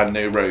need a brand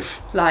new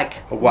roof.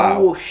 Like, wow.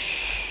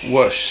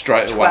 Whoosh,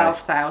 straight away.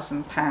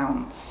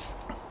 £12,000.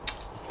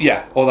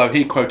 Yeah, although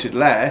he quoted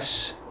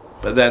less,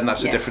 but then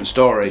that's a different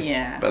story.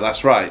 Yeah. But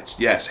that's right.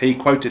 Yes, he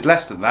quoted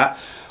less than that.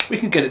 We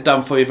can get it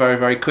done for you very,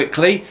 very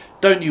quickly.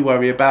 Don't you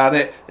worry about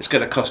it. It's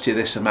going to cost you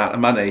this amount of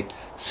money.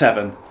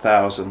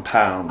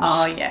 £7,000.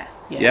 Oh, yeah.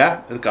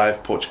 Yeah, the guy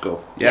of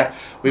Portugal. Yeah,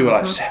 we were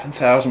like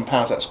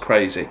 £7,000. That's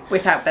crazy.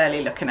 Without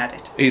barely looking at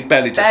it. He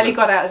barely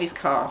got out of his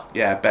car.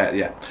 Yeah, barely.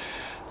 Yeah.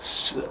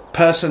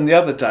 Person the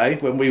other day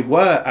when we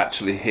were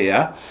actually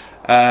here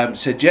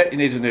said, "Yeah, you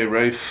need a new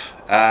roof.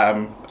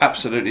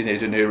 Absolutely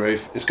need a new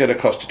roof. It's going to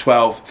cost you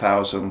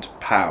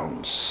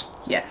 £12,000.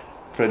 Yeah.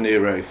 For a new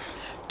roof."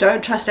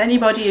 Don't trust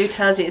anybody who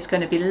tells you it's going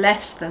to be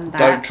less than that.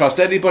 Don't trust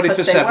anybody for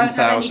 7,000. They won't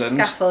have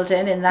any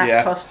scaffolding and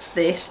that costs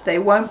this. They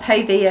won't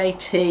pay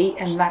VAT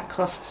and that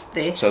costs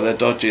this. So they're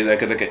dodgy. They're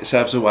going to get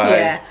themselves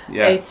away.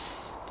 Yeah.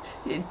 It's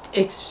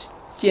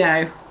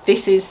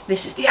this is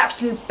the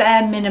absolute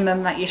bare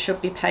minimum that you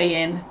should be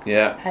paying.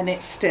 Yeah. And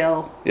it's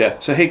still. Yeah.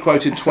 So he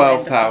quoted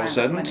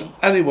 12,000,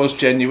 and he was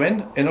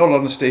genuine. In all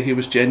honesty, he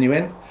was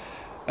genuine.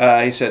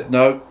 He said,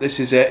 "No, this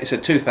is it." He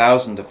said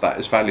 2,000 of that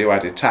is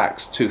value-added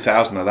tax.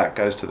 2,000 of that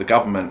goes to the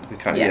government. We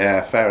can't.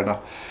 Yeah, fair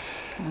enough.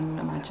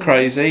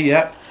 Crazy,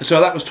 yeah.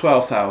 So that was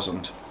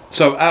 12,000.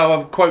 So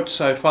our quote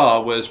so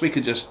far was we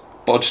could just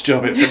bodge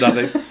job it for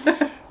nothing.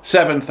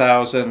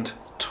 7,000,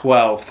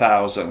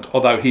 12,000.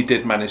 Although he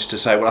did manage to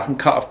say, "Well, I can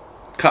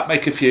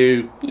make a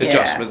few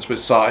adjustments with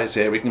size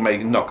here. We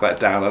can knock that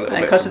down a little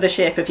bit." Because of the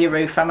shape of your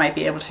roof, I might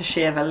be able to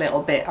shave a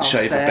little bit off.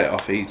 Shave a bit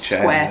off each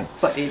square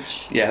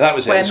footage. Yeah, that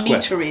was square it.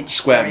 Meterage.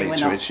 Square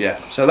meterage. Yeah.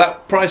 So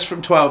that price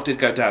from 12 did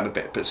go down a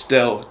bit, but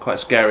still quite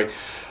scary.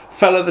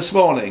 Fella this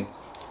morning,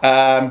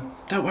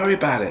 don't worry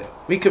about it.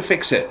 We can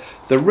fix it.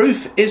 The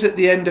roof is at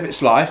the end of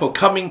its life, or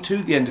coming to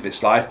the end of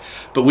its life,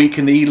 but we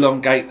can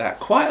elongate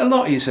that quite a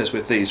lot, he says,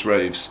 with these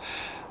roofs.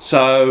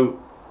 So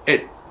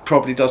it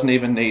probably doesn't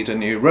even need a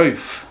new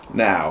roof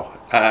now.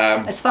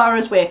 As far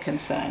as we're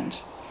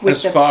concerned.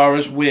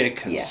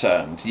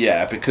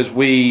 Yeah, because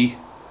we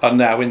are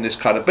now in this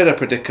kind of bit of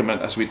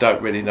predicament as we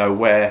don't really know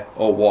where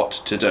or what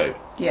to do.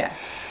 Yeah.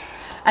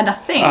 And I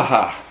think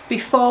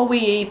before we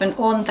even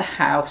owned the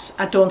house,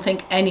 I don't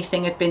think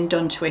anything had been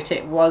done to it.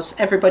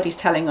 Everybody's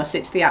telling us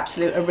it's the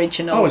absolute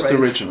original roof. Oh, it's the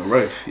original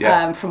roof,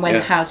 yeah. From when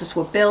the houses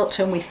were built,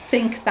 and we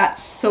think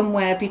that's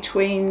somewhere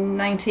between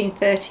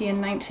 1930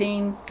 and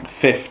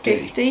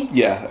 1950.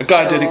 Yeah, a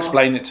guy did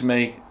explain it to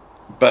me,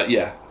 but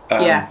yeah.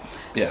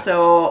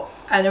 So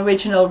an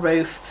original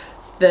roof.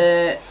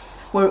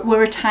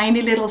 We're a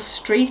tiny little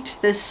street.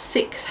 There's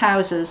 6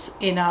 houses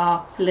in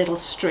our little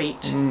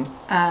street.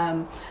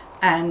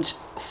 And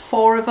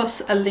 4 of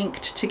us are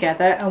linked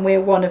together, and we're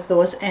one of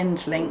those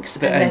end links.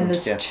 Then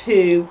there's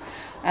 2,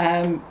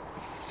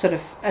 sort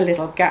of a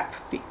little gap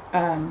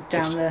down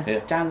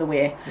the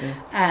way,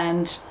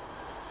 and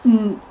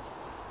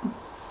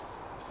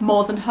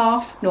more than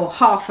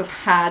half have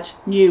had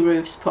new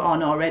roofs put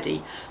on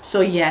already.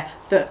 So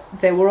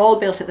they were all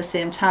built at the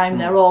same time.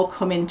 They're all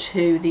coming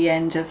to the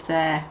end of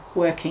their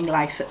working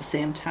life at the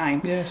same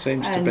time. Yeah,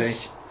 seems to be.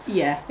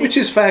 Yeah, which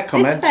is fair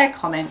comment. It's fair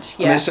comment.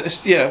 Yeah, and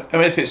it's I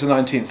mean, if it's the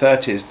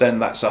 1930s, then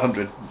that's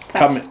 100.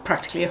 That's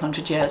practically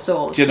 100 years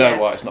old. Do you know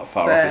what? It's not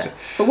far off, is it?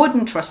 For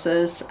wooden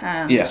trusses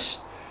and.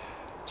 Yes.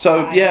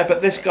 So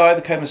but this guy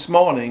that came this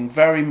morning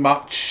very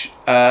much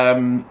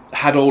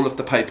had all of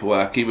the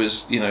paperwork. He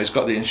was, he's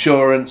got the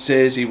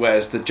insurances. He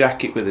wears the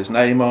jacket with his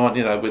name on,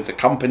 with the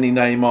company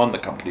name on, the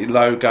company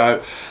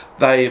logo.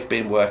 They have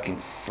been working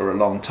for a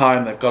long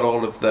time. They've got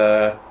all of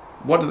the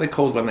what are they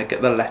called when they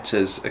get the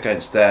letters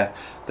against their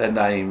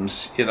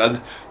names? You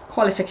know,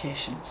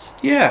 qualifications.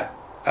 Yeah,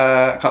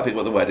 I can't think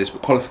what the word is,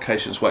 but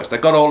qualifications works. They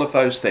got all of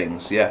those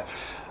things. Yeah.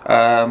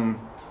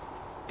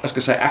 I was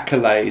going to say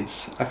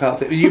accolades. I can't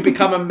think. You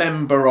become a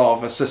member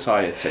of a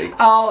society.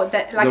 Oh,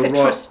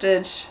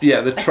 trusted.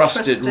 Yeah, the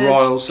trusted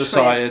Royal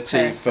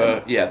Society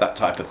for that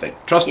type of thing.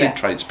 Trusted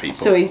tradespeople.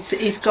 So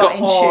he's got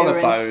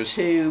insurance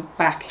to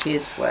back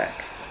his work.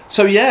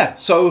 So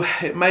so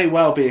it may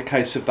well be a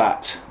case of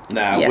that.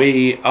 Now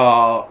we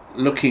are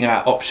looking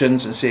at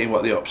options and seeing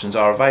what the options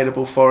are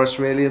available for us,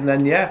 really, and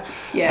then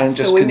and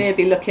so we may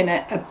be looking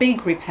at a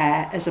big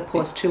repair as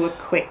opposed to a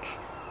quick.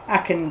 I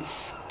can.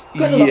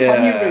 Good look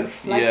on your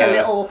roof, like a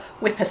little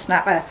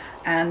whippersnapper,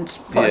 and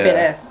put a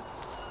bit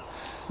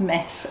of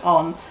mess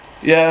on.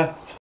 Yeah.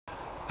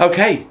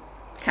 Okay.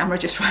 Camera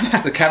just ran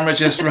out. The camera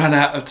just ran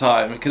out of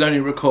time. It can only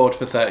record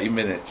for 30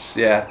 minutes.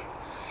 Yeah.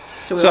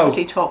 So we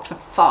obviously talked for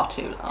far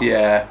too long.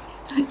 Yeah.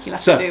 You'll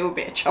have to do a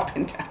bit of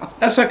chopping down.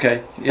 That's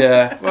okay.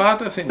 Yeah. Well, I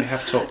don't think we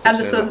have talked. And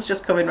the sun's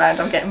just coming round.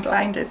 I'm getting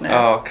blinded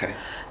now. Oh, okay.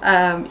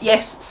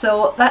 Yes,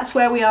 so that's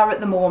where we are at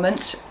the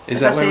moment. Is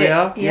that where we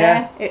are?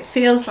 Yeah. It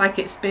feels like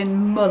it's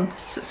been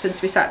months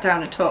since we sat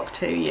down and talked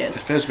 2 years.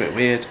 It feels a bit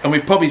weird. And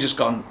we've probably just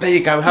gone, there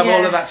you go, have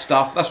all of that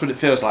stuff. That's what it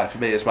feels like for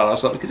me as well. I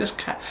was like, we could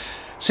just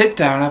sit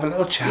down, have a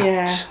little chat.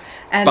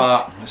 Yeah.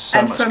 But there's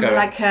so much from going.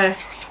 like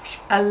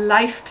a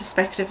life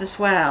perspective as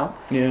well,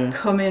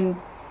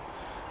 coming...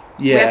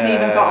 Yeah. We haven't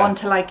even got on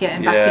to like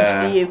getting back into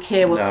the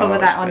UK. We'll cover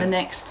that on the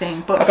next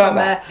thing. But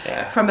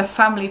from a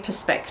family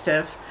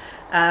perspective...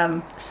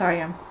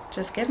 sorry, I'm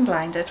just getting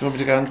blinded. Do you want me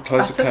to go and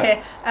close the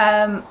curtain?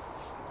 That's okay.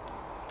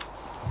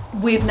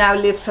 We've now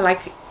lived for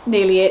like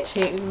nearly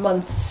 18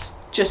 months,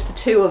 just the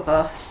two of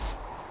us,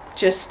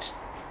 just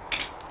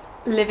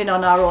living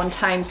on our own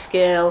time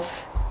scale,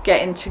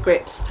 getting to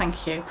grips,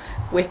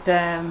 with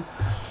a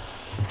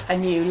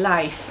new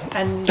life.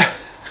 And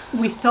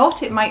we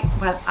thought it might,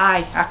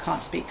 I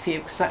can't speak for you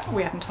because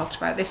we haven't talked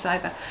about this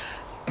either.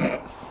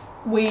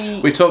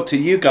 We talk to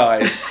you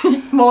guys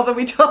more than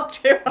we talk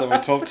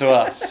to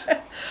us.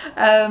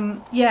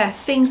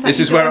 Things that this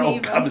is where it all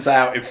comes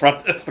out in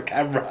front of the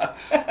camera.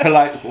 We're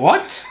like,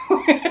 what?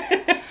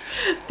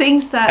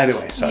 Things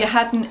that you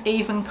hadn't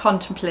even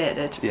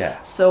contemplated. Yeah.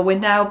 So we're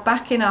now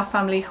back in our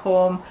family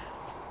home,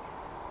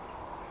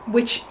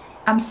 which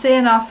I'm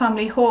saying our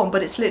family home,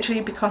 but it's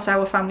literally because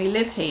our family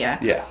live here.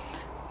 Yeah.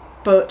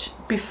 But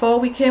before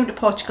we came to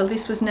Portugal,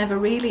 this was never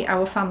really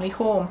our family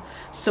home.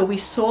 So we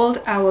sold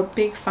our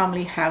big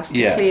family house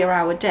to clear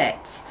our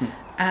debts.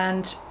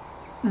 And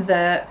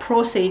the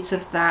proceeds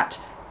of that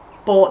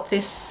bought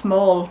this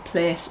small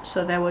place.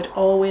 So there would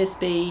always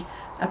be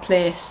a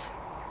place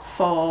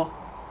for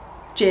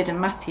Jade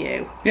and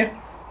Matthew. Yeah.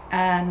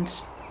 And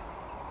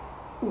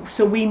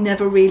so we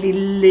never really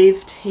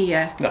lived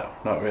here. No,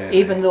 not really.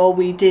 Even though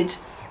we did...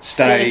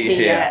 stay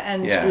here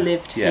and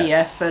lived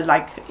here for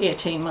like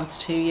 18 months,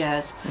 2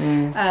 years.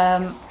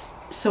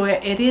 So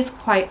it is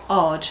quite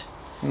odd.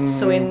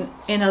 So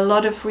in a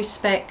lot of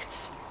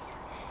respects,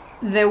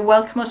 they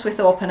welcome us with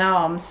open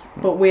arms,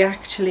 but we're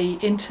actually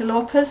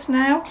interlopers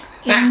now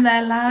in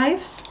their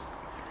lives,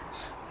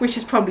 which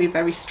is probably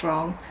very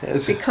strong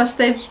because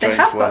they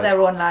have got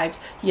their own lives.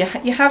 You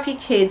have your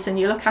kids and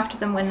you look after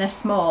them when they're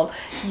small.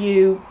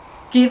 You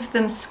give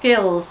them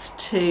skills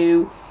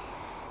to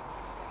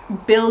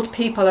build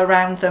people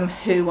around them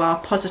who are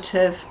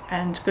positive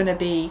and going to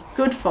be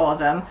good for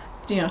them,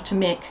 to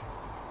make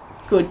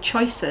good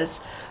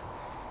choices.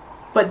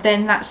 But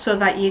then that's so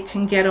that you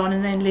can get on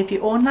and then live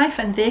your own life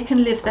and they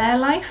can live their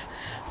life.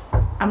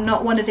 I'm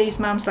not one of these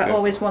mums that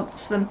always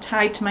wants them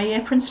tied to my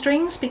apron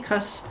strings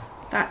because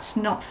that's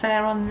not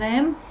fair on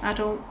them. I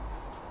don't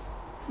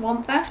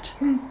want that.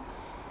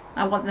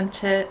 I want them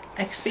to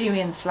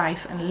experience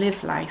life and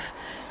live life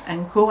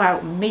and go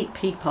out and meet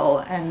people,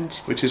 and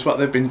which is what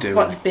they've been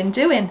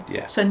doing.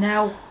 Yeah. So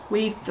now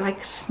we've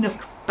like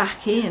snuck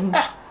back in,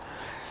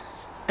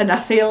 and I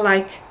feel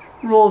like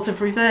roles have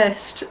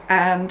reversed,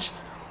 and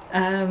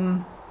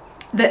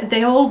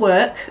they all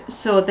work.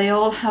 So they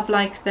all have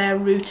like their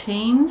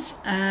routines,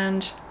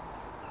 and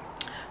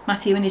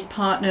Matthew and his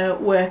partner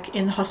work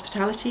in the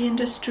hospitality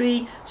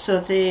industry,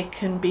 so they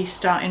can be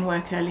starting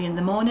work early in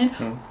the morning,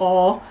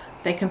 or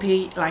they can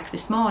be like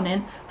this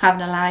morning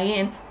having a lie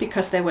in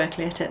because they work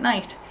late at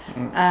night.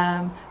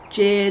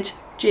 Jade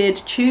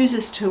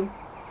chooses to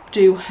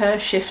do her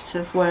shifts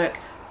of work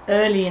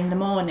early in the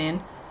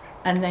morning,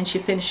 and then she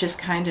finishes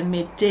kind of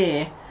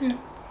midday,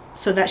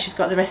 so that she's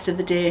got the rest of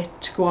the day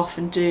to go off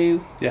and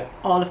do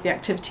all of the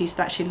activities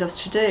that she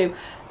loves to do.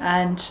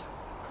 And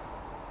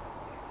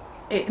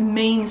it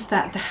means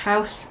that the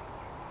house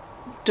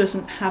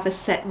doesn't have a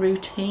set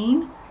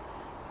routine,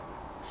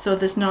 so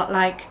there's not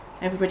like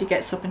everybody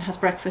gets up and has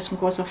breakfast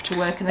and goes off to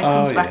work and then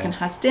comes back and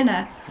has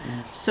dinner.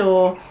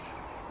 So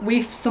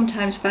we've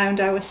sometimes found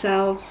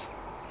ourselves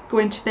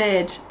going to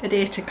bed at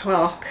 8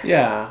 o'clock.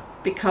 Yeah.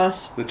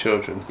 Because the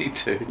children need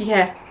to.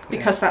 Yeah,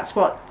 because that's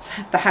what's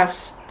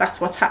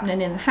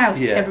happening in the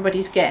house. Yeah.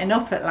 Everybody's getting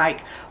up at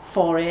like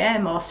 4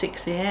 a.m. or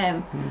 6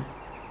 a.m.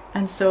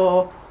 And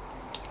so,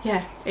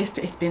 yeah,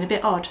 it's been a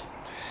bit odd.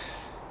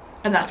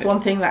 And that's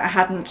one thing that I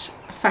hadn't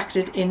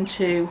factored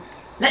into.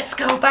 Let's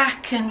go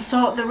back and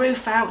sort the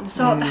roof out and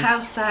sort the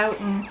house out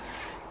and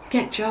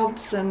get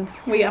jobs, and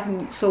we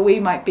haven't. So we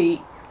might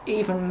be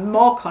even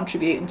more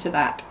contributing to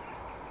that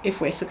if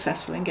we're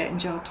successful in getting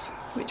jobs,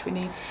 which we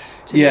need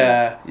to do.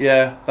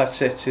 Yeah, that's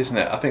it, isn't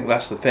it? I think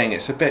that's the thing.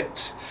 It's a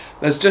bit.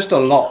 There's just a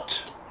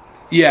lot.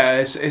 Yeah,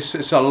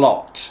 it's a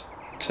lot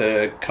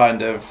to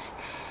kind of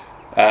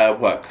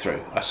work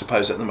through, I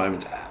suppose, at the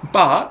moment.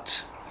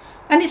 But.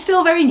 And it's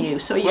still very new,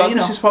 so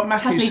this is what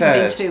Matthew said.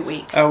 Hasn't even been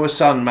 2 weeks. Our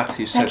son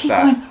Matthew said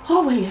that. Going,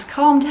 oh, Williams,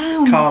 calm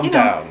down. Calm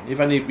down. You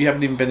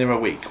haven't even been here a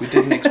week. We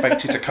didn't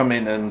expect you to come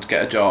in and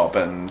get a job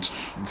and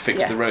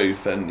fix the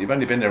roof, and you've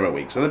only been here a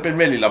week. So they've been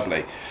really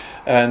lovely,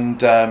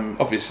 and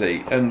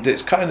obviously, and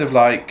it's kind of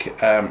like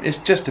it's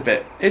just a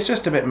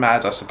bit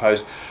mad, I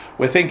suppose.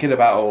 We're thinking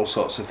about all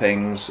sorts of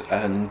things,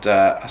 and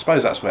I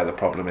suppose that's where the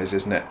problem is,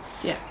 isn't it?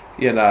 Yeah.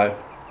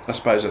 I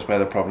suppose that's where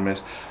the problem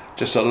is.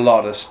 Just a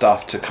lot of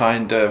stuff to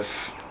kind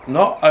of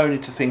not only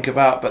to think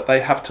about, but they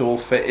have to all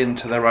fit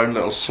into their own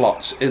little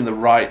slots in the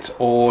right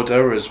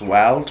order as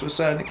well, to a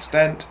certain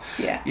extent.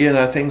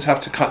 Yeah. Things have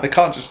to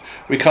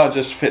we can't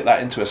just fit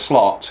that into a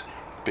slot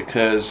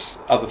because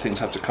other things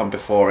have to come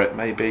before it,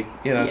 maybe,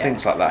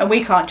 things like that. And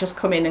we can't just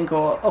come in and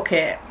go,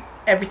 okay,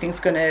 everything's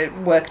going to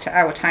work to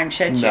our time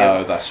schedule.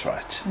 No, that's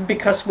right.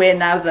 Because we're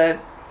now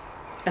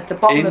at the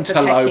bottom of the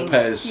pecking.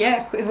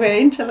 Yeah, we're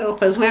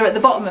interlopers. We're at the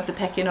bottom of the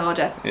pecking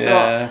order.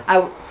 Yeah.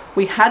 So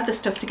we had the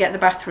stuff to get the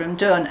bathroom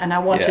done, and I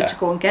wanted to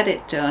go and get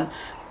it done.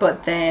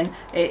 But then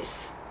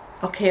it's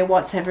okay.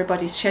 What's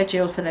everybody's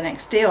schedule for the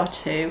next day or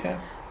two?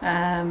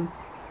 Yeah.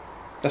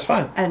 That's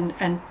fine. And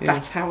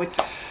that's how it.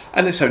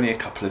 And it's only a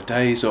couple of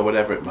days or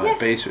whatever it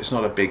might be, so it's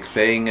not a big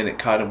thing, and it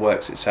kind of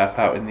works itself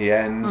out in the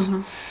end.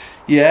 Mm-hmm.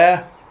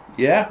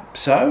 Yeah,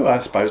 so I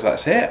suppose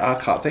that's it. I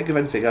can't think of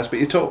anything else. But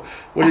you talk.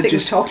 We've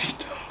talked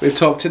enough. We've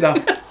talked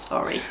enough.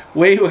 Sorry.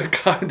 We were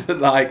kind of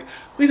like,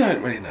 we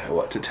don't really know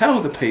what to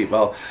tell the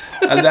people,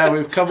 and now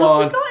we've come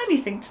on. Have we got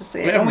anything to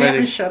say? We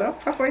haven't shut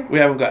up, have we? We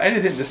haven't got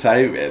anything to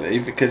say really,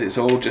 because it's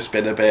all just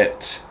been a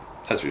bit,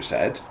 as we've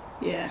said.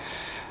 Yeah.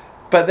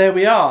 But there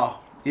we are.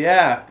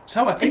 Yeah.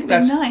 So I think it's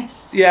been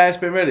nice. Yeah, it's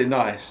been really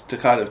nice to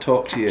kind of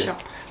talk to you,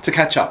 to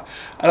catch up,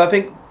 and I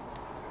think.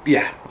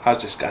 Yeah, I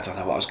don't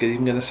know what I was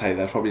even going to say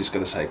there. Probably just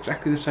going to say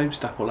exactly the same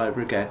stuff all over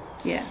again.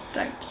 Yeah,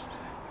 don't.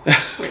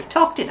 We've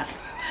talked enough.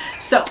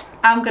 So,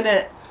 I'm going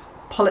to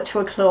pull it to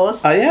a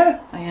close. Oh,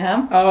 yeah? I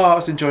am. Oh, I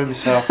was enjoying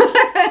myself.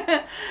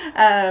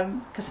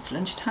 Because it's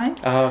lunchtime.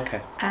 Oh, okay.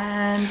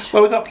 And...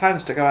 Well, we've got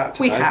plans to go out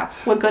today. We have.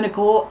 We're going to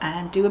go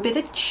and do a bit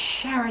of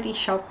charity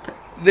shop.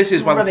 This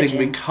is one thing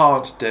we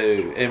can't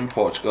do in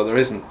Portugal. There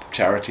isn't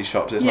charity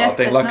shops. There's not a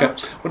thing like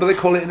what do they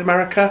call it in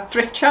America?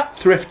 Thrift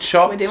shops. Thrift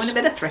shops. We're doing a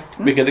bit of thrifting.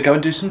 We're going to go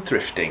and do some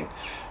thrifting.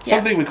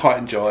 Something we quite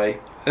enjoy.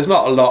 There's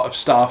not a lot of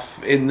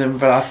stuff in them,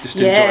 but I just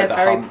enjoy the hunt. Yeah,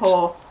 very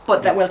poor.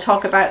 But we'll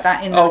talk about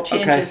that in the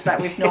changes that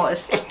we've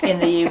noticed in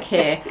the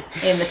UK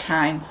in the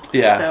time.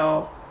 Yeah.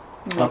 So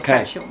we'll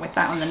catch up with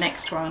that on the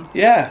next one.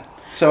 Yeah.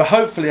 So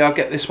hopefully I'll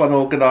get this one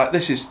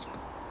organised.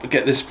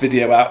 Get this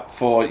video out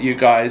for you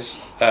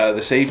guys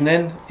this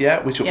evening,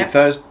 which will be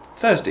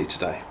Thursday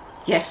today.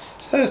 Yes.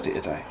 It's Thursday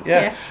today,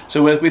 Yes.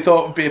 So we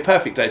thought it would be a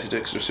perfect day to do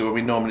it, because when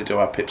we normally do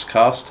our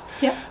PiPsCast.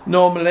 Yeah.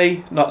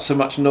 Normally, not so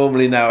much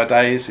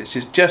nowadays, it's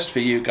just for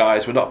you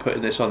guys. We're not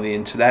putting this on the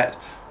internet.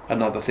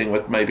 Another thing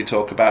we'd maybe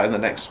talk about in the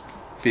next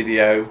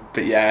video,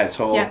 but it's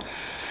all... Yeah.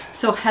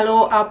 So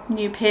hello, our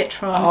new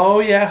patron. Oh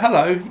yeah,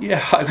 hello. Yeah,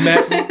 hi,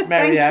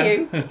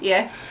 Marianne. Thank you,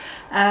 yes.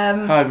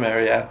 Hi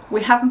Marianne.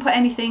 We haven't put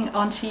anything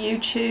onto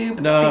YouTube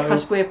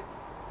because we're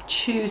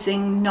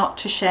choosing not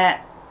to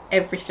share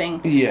everything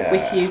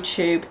with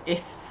YouTube.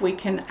 If we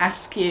can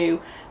ask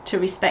you to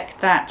respect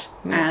that,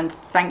 and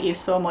thank you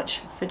so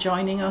much for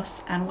joining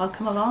us and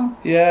welcome along.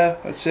 Yeah,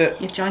 that's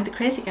it. You've joined the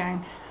crazy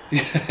gang.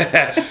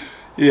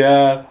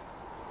 Yeah.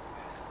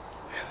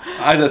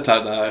 I just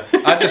don't know.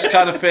 I just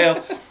kind of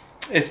feel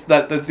it's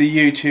that the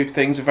YouTube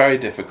thing's a very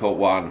difficult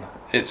one.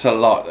 It's a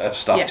lot of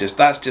stuff.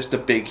 That's just a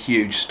big,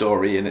 huge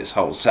story in its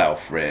whole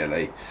self,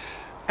 really.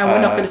 And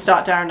we're not going to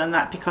start down on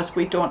that because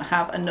we don't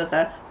have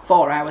another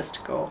 4 hours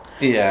to go.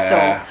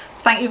 Yeah. So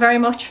thank you very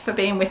much for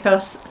being with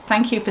us.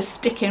 Thank you for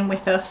sticking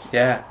with us.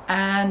 Yeah.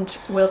 And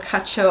we'll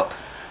catch up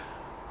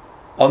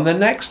on the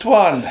next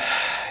one.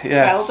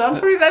 Yes. Well done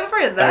for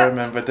remembering that. I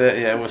remembered it.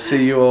 Yeah. We'll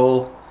see you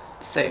all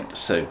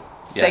soon.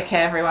 Yeah. Take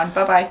care, everyone.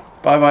 Bye bye.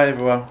 Bye bye,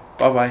 everyone.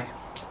 Bye bye.